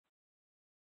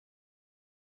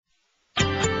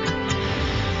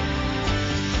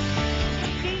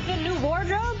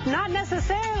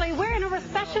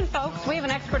fashion, folks. We have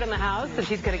an expert in the house, and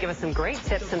she's going to give us some great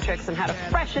tips and tricks on how to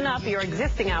freshen up your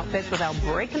existing outfits without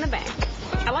breaking the bank.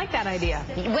 I like that idea.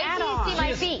 Wait till you see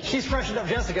my feet. She's freshened up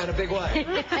Jessica in a big way.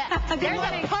 There's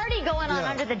a party going on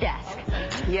under the desk.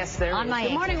 Yes, there is.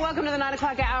 Good morning. Welcome to the 9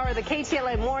 o'clock hour of the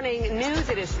KTLA Morning News.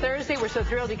 It is Thursday. We're so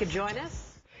thrilled you could join us.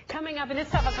 Coming up in this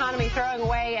tough economy, throwing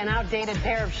away an outdated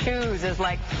pair of shoes is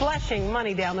like flushing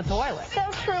money down the toilet. So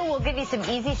true. We'll give you some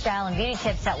easy style and beauty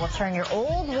tips that will turn your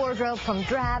old wardrobe from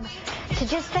drab to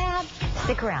just fab.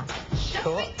 Stick around.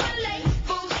 Cool.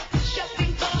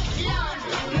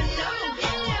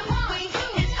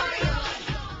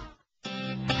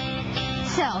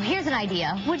 So, here's an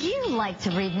idea. Would you like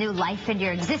to breathe new life into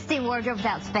your existing wardrobe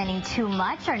without spending too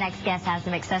much? Our next guest has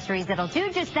some accessories that'll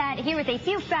do just that, here with a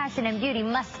few fashion and beauty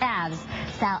must-haves.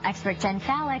 Style expert Jenn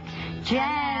Falik.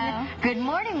 Jen, good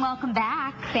morning. Welcome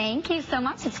back. Thank you so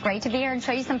much. It's great to be here and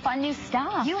show you some fun new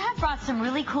stuff. You have brought some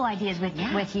really cool ideas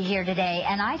with you here today,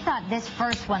 and I thought this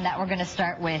first one that we're going to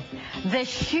start with, the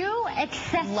shoe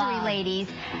accessory, ladies.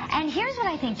 And here's what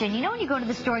I think, Jen. You know when you go to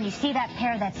the store and you see that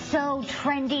pair that's so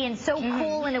trendy and so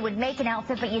cool and it would make an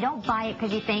outfit, but you don't buy it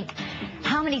because you think,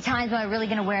 how many times am I really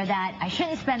going to wear that? I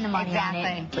shouldn't spend the money on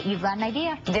it. But you've got an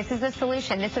idea. This is the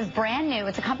solution. This is brand new.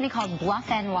 It's a company called Bluff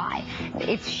NY.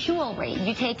 It's jewelry.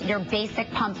 You take your basic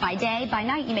pump by day. By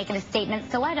night, you make it a statement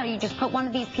stiletto. You just put one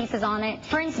of these pieces on it.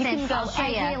 For instance, you can go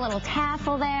edgy, a little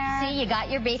tassel there. See, you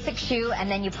got your basic shoe, and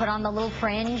then you put on the little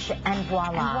fringe, and voila.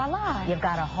 And voila. You've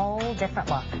got a whole different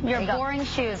look. Your boring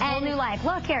shoes. Whole new life.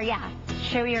 Look here,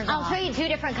 show yours I'll off. show you two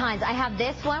different kinds. I have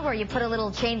this one where you put a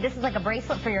little chain. This is like a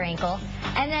bracelet for your ankle.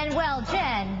 And then, well,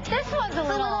 Jen, this one's a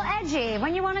little edgy.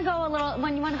 When you want to go a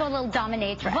little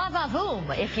dominatrix.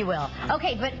 Va-va-voom, if you will.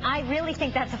 Okay, but I really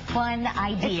think that's a fun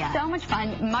idea. It's so much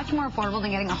fun, much more affordable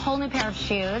than getting a whole new pair of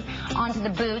shoes onto the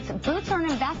boots. Boots are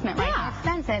an investment, right? They're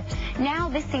expensive. Now,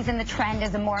 this season, the trend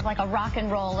is more of like a rock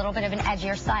and roll, a little bit of an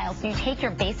edgier style. So you take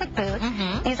your basic boots.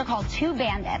 These are called two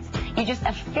bandits. You just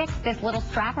affix this little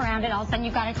strap around it. All of a sudden,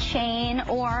 you've got a chain,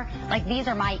 or like these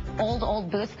are my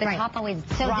old boots. The top always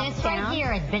drops down. So this right here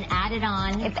has been added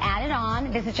on. It's added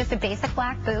on. This is just a basic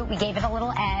black boot. We gave it a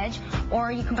little edge,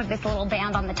 or you can put this little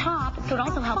band on the top, so it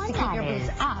also helps to keep your boots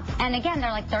up. And again,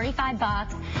 they're like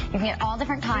 $35. You can get all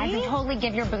different kinds and totally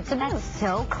give your boots a boost. That's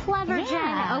so clever,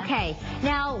 Jen. Okay,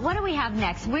 now what do we have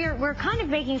next? We're kind of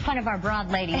making fun of our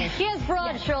broad lady here. She has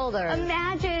broad shoulders.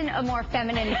 Imagine a more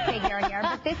feminine figure here,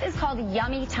 but this is called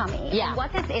Yummy Tummy. Yeah. And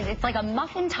what this is, it's like a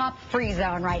muffin top free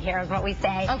zone right here is what we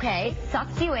say. Okay. It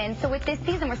sucks you in. So with this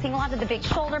season, we're seeing a lot of the big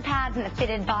shoulder pads and the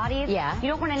fitted bodies. Yeah. You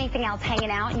don't want anything else hanging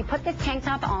out. You put this tank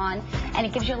top on, and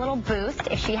it gives you a little boost.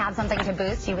 If she had something to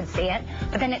boost, you would see it.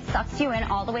 But then it sucks you in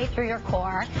all the way through your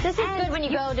core. This is good when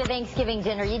you go to Thanksgiving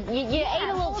dinner. You ate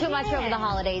a little too much over the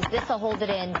holidays. This will hold it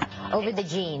in over the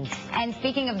jeans. And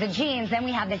speaking of the jeans, then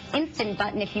we have this instant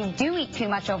button. If you do eat too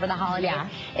much over the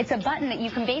holidays, it's a button that you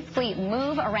can basically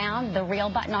move around the real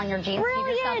button on your jeans to give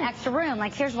yourself extra room.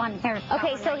 Like here's one here.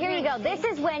 Okay, so here you go. This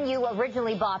is when you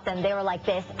originally bought them. They were like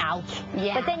this, ouch.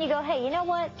 Yeah. But then you go, hey, you know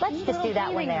what? Let's just do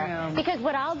that one there. Because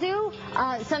what I'll do,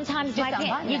 sometimes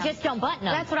you just don't button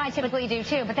them. That's what I typically do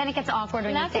too. But then it gets awkward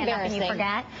when you stand up and you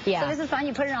forget. Yeah. So this is fun.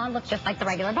 You put it on, looks just like the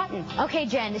regular button. Okay,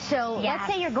 Jen. So let's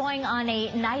say you're going on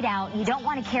a night out. You don't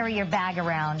want to carry your bag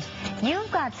around.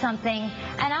 You've got something,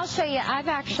 and I'll show you. I've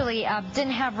actually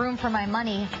didn't have room for my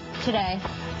money today.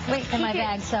 In my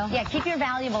bag, so keep your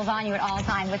valuables on you at all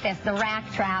times with this, the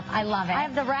rack trap. I love it. I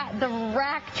have the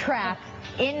rack trap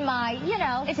in my,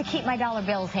 to keep my dollar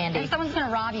bills handy. If someone's going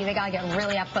to rob you, they got to get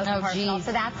really up close and personal.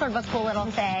 So that's sort of a cool little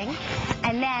thing.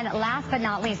 And then last but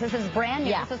not least, this is brand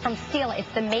new. This is from Stila.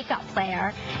 It's the makeup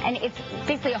player. And it's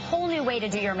basically a whole new way to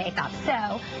do your makeup.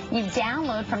 So you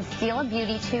download from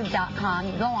StilaBeautyTube.com.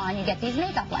 You go on, you get these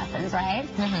makeup lessons, right?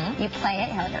 You play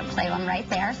it. Here, I'm going to play one right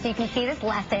there. So you can see this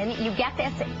lesson. You get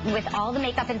this with all the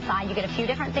makeup inside. You get a few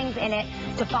different things in it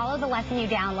to follow the lesson you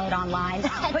download online.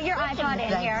 Put your iPod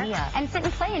in here and sit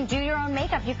and play and do your own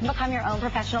makeup. You can become your own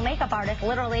professional makeup artist.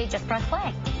 Literally, just press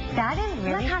play. That is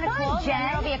really kind of cool, Jen.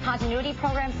 There'll be a continuity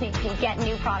program, so you can get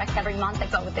new products every month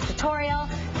that go with the tutorial.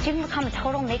 So you can become a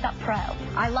total makeup pro.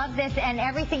 I love this, and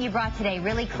everything you brought today,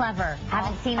 really clever.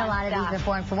 Haven't seen a lot of these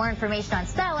before. And for more information on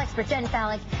style expert Jenn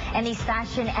Falik and these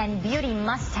fashion and beauty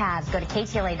must-haves, go to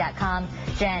KTLA.com.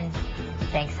 Jen,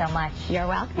 thanks so much. You're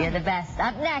welcome. You're the best.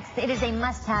 Up next, it is a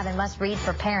must-have and must-read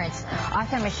for parents.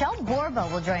 Author Michelle Borbo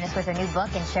will join us with her new book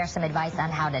and share some advice on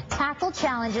how to tackle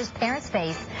challenges parents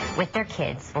face with their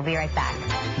kids. We'll be right back.